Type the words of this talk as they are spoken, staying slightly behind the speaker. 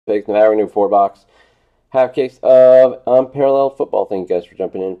Pigs, Nevada, new 4-box. Half case of Unparalleled Football. Thank you guys for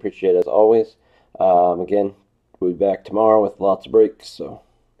jumping in. Appreciate it as always. Again, we'll be back tomorrow with lots of breaks, so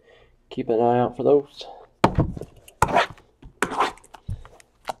keep an eye out for those.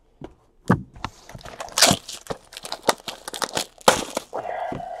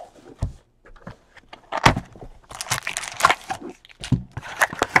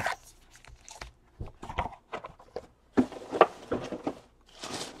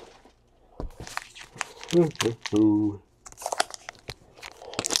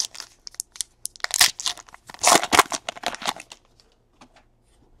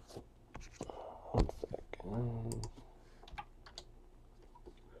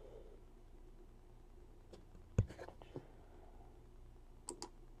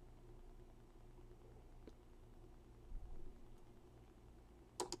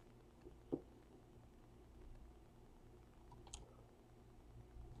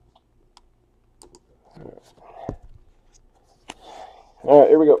 Alright,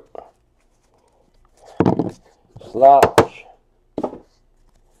 here we go. Slouch.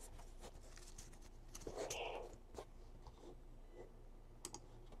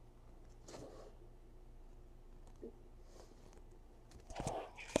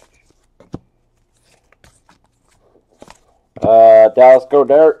 Dallas Go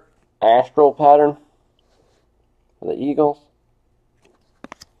Dirt. Astral pattern for the Eagles.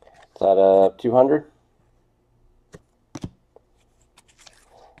 It's at 200.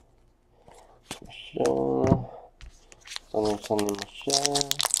 Michelle.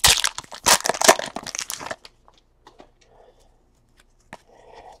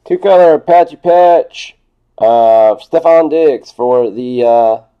 Two-color patchy patch of Stephon Diggs for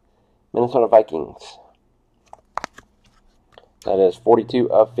the Minnesota Vikings. That is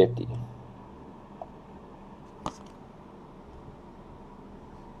 42 of 50.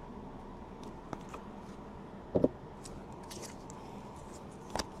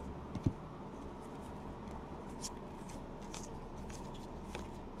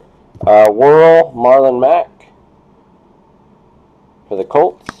 Whirl Marlon Mack for the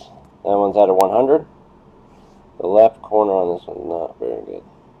Colts. That one's at a 100. The left corner on this one's not very good.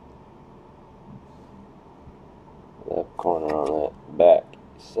 Left corner on that back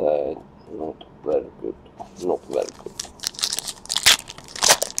side, not very good. Not very good.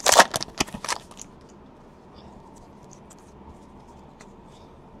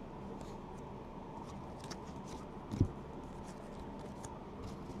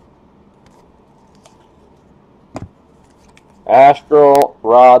 Astral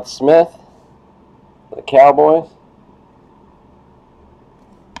Rod Smith for the Cowboys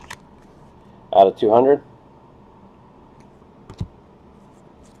out of 200.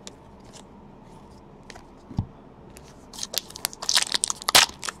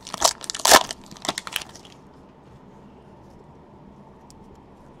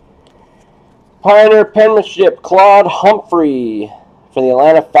 Pioneer penmanship Claude Humphrey for the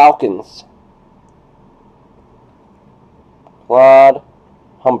Atlanta Falcons. Claude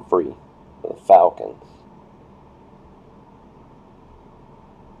Humphrey for the Falcons.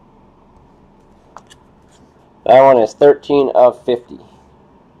 That one is 13 of 50.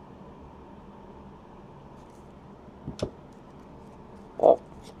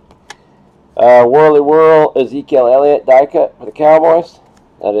 Whirly Whirl Ezekiel Elliott die cut for the Cowboys.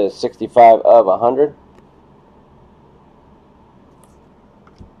 That is 65 of 100.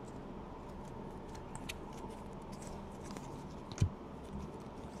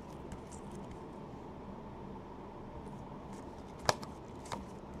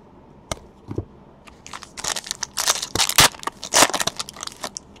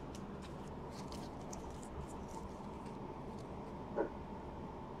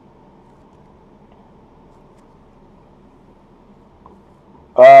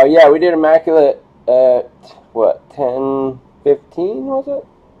 Yeah, we did Immaculate at, what, 10:15 was it?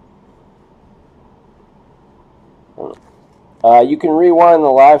 You can rewind the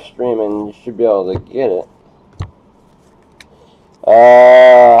live stream and you should be able to get it.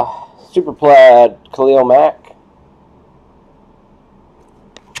 Super Plaid Khalil Mack.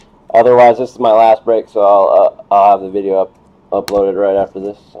 Otherwise, this is my last break, so I'll have the video uploaded right after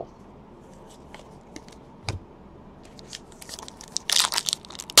this. So.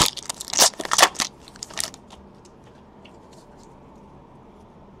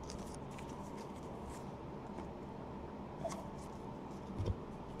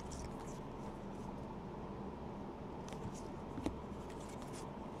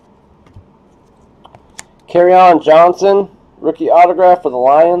 Kerryon Johnson, rookie autograph for the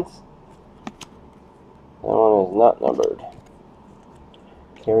Lions. That one is not numbered.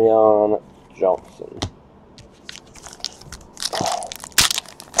 Kerryon Johnson.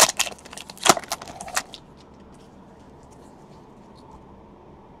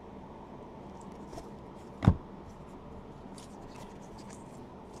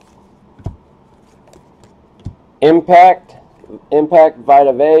 Impact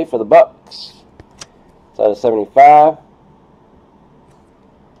Vita Vea for the Bucks. It's out of 75.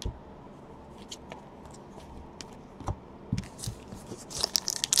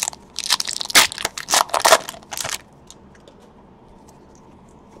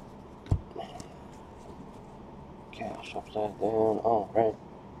 Cash upside down. All right.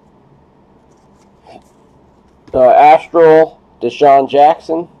 Astral Deshaun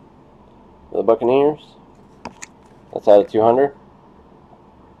Jackson for the Buccaneers. That's out of 200.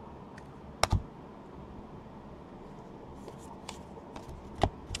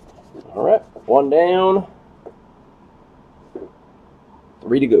 All right, one down,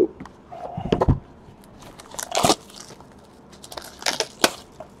 3 to go.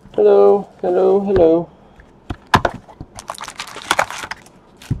 Hello, hello, hello.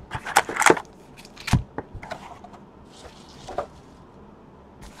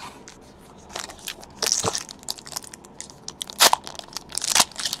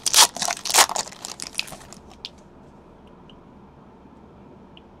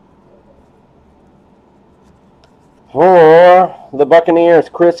 For the Buccaneers,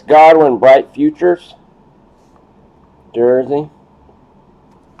 Chris Godwin, Bright Futures jersey.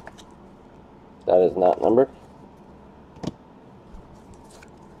 That is not numbered.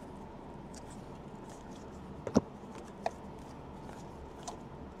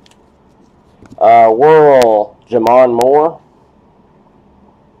 Whirl, Jamon Moore.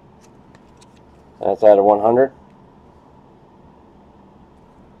 That's out of 100.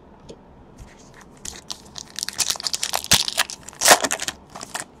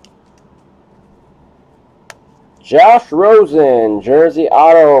 Josh Rosen, jersey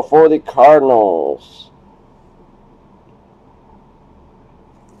auto for the Cardinals.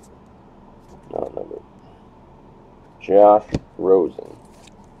 Not numbered. Josh Rosen.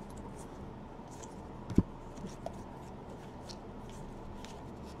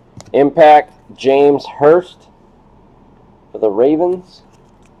 Impact James Hurst for the Ravens.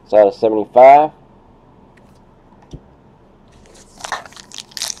 It's out of 75.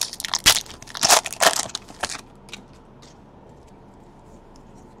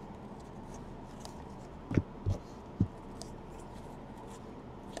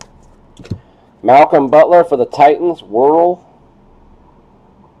 Malcolm Butler for the Titans, Whirl.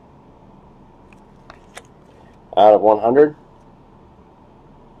 Out of 100.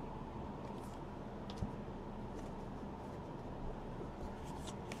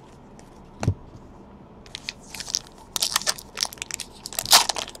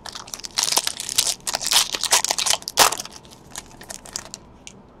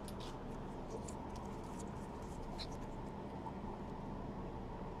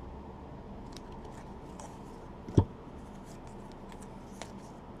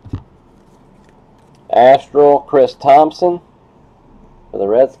 Astral Chris Thompson for the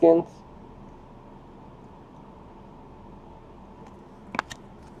Redskins.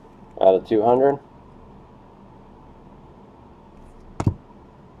 Out of 200.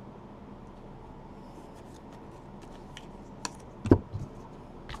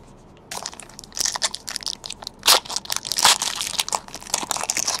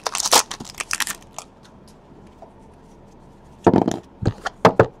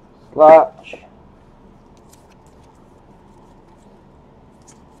 Slotch.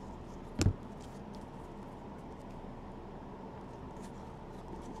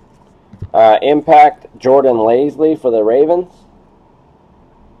 Impact Jordan Lasley for the Ravens.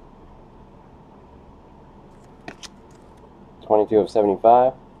 (22 of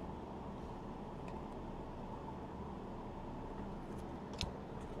 75).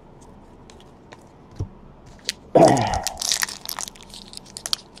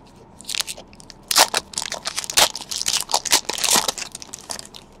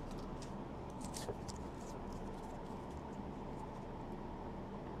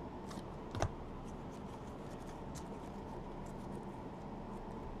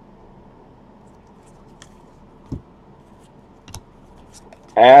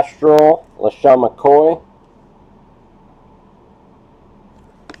 Astral LaShawn McCoy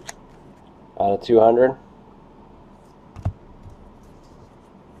out of 200.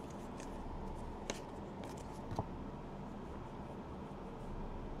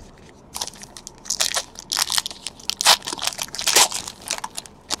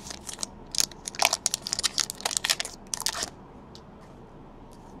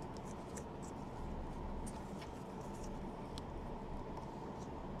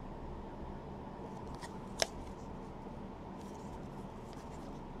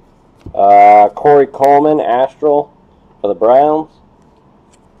 Corey Coleman, Astral for the Browns.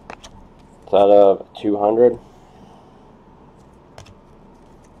 It's out of 200.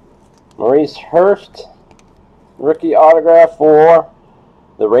 Maurice Hurst, rookie autograph for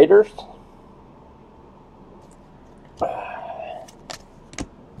the Raiders.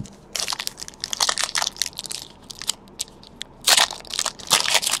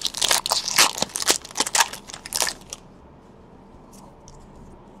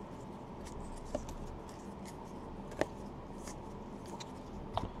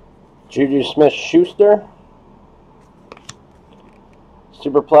 Juju Smith-Schuster,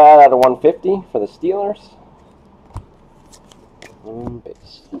 Super Plaid out of 150 for the Steelers.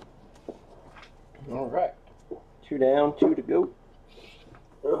 Base. All right, 2 down, 2 to go.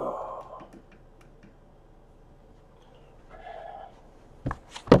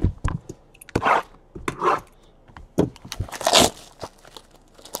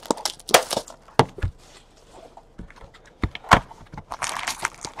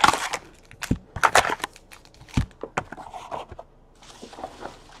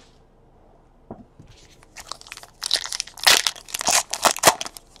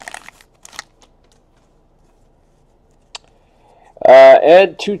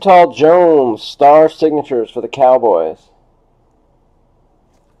 Ed Too Tall Jones, star signatures for the Cowboys.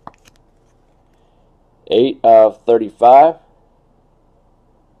 8 of 35.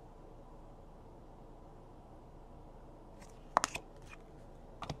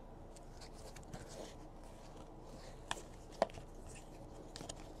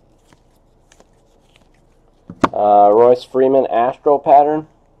 Royce Freeman, Astral pattern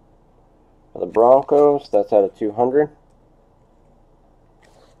for the Broncos. That's out of 200.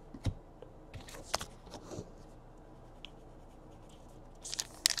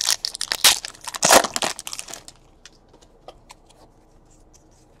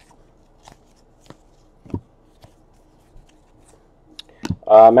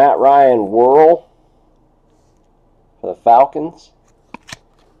 Matt Ryan, Whirl for the Falcons.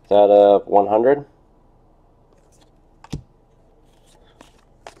 It's out of 100.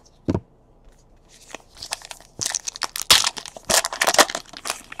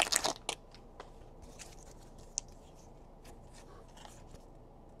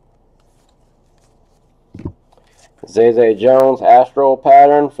 Zay Jones, Astral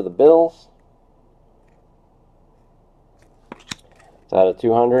pattern for the Bills. It's out of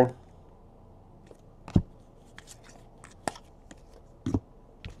 200.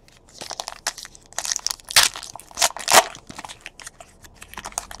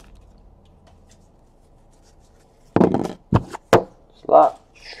 Slot.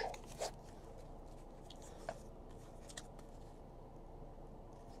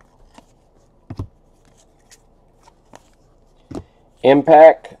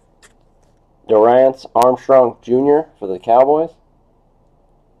 Impact, Durance Armstrong Jr. for the Cowboys.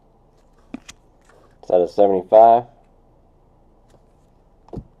 It's out of 75.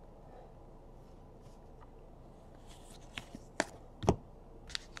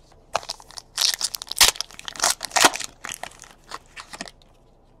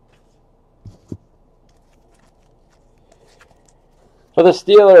 For the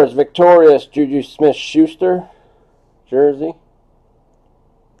Steelers, victorious Juju Smith-Schuster jersey.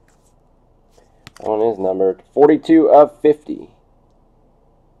 That one is numbered 42 of 50.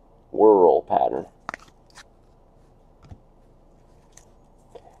 Whirl pattern.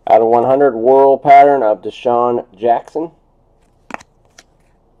 Out of 100, Whirl pattern of Deshaun Jackson.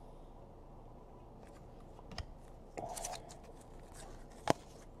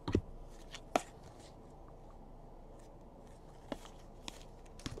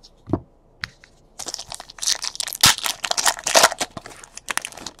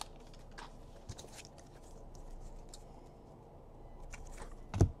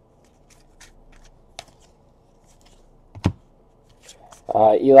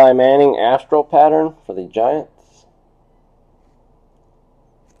 Eli Manning, Astral pattern for the Giants.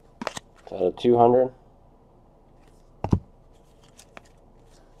 It's out of 200.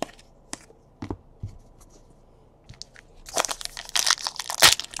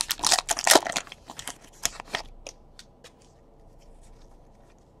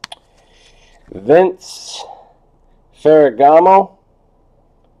 Vince Ferragamo,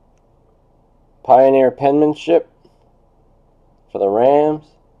 Pioneer penmanship for the Rams.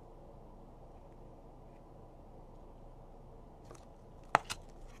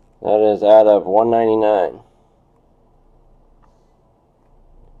 That is out of 199.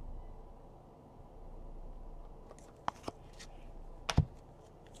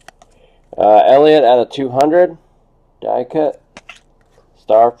 Elliott out of 200. Die cut.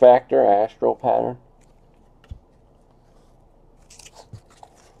 Star Factor, Astral Pattern.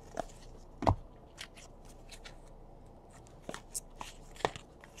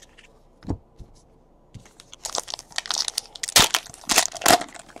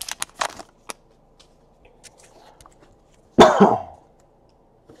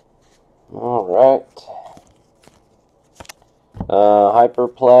 Alright. Hyper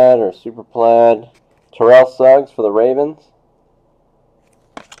Plaid or Super Plaid. Terrell Suggs for the Ravens.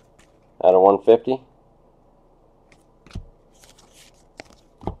 Out of 150.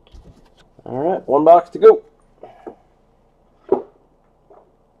 Alright, one box to go.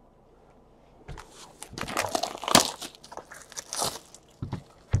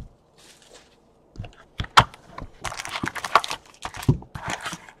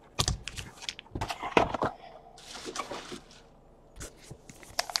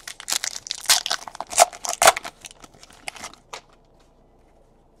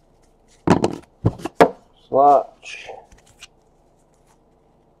 Swatch.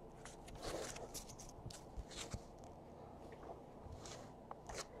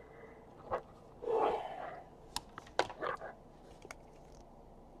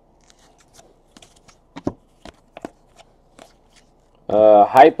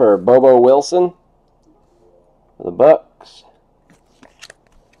 Hyper Bobo Wilson for the Bucks.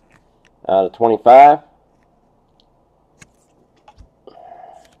 Out of 25.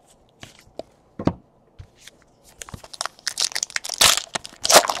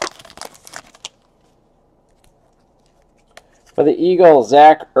 For the Eagles,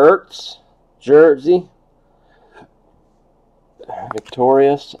 Zach Ertz, jersey.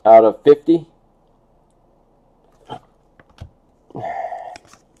 Victorious, out of 50.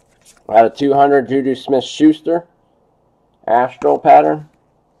 Out of 200, Juju Smith-Schuster, Astral Pattern.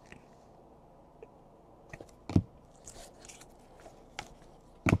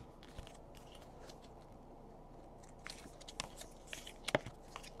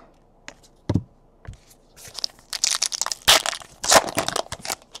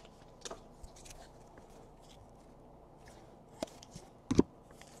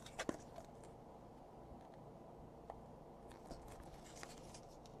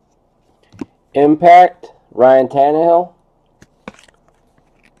 Impact, Ryan Tannehill,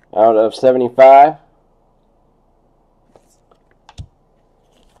 out of 75.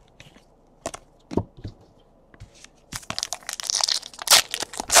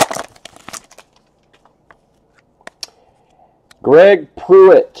 Greg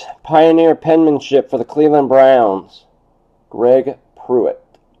Pruitt, Pioneer Penmanship for the Cleveland Browns. Greg Pruitt.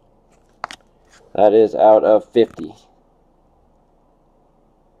 That is out of 50.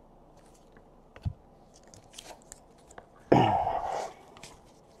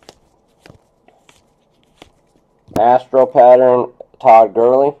 Astral Pattern, Todd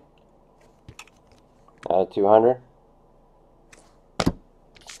Gurley, out of 200.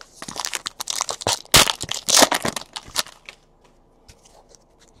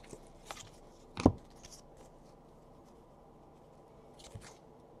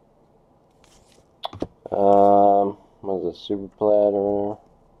 What is it, Super Plaid or whatever?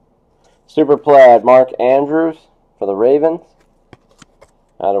 Super Plaid, Mark Andrews for the Ravens,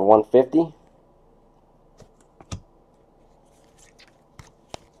 out of 150.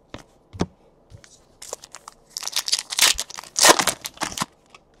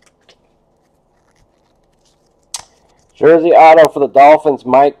 Jersey auto for the Dolphins,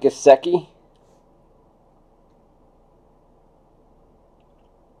 Mike Gesicki.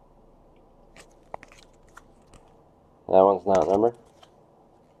 That one's not numbered.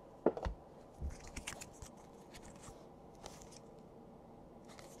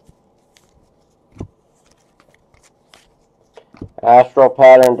 Astral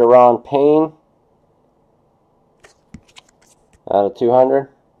Pattern, Deron Payne, out of 200.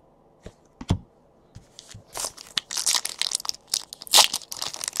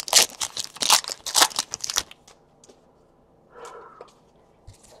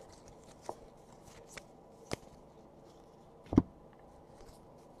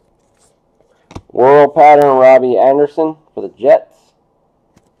 World Pattern, Robbie Anderson for the Jets.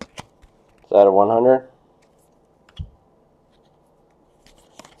 It's out of 100.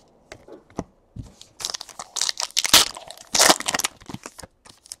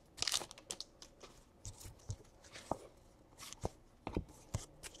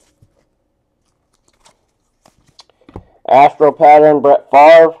 Astral Pattern, Brett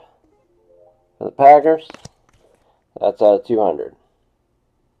Favre for the Packers. That's out of 200.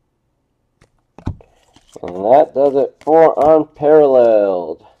 And that does it for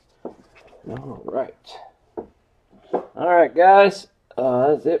Unparalleled. Alright. Alright, guys.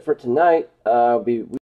 That's it for tonight.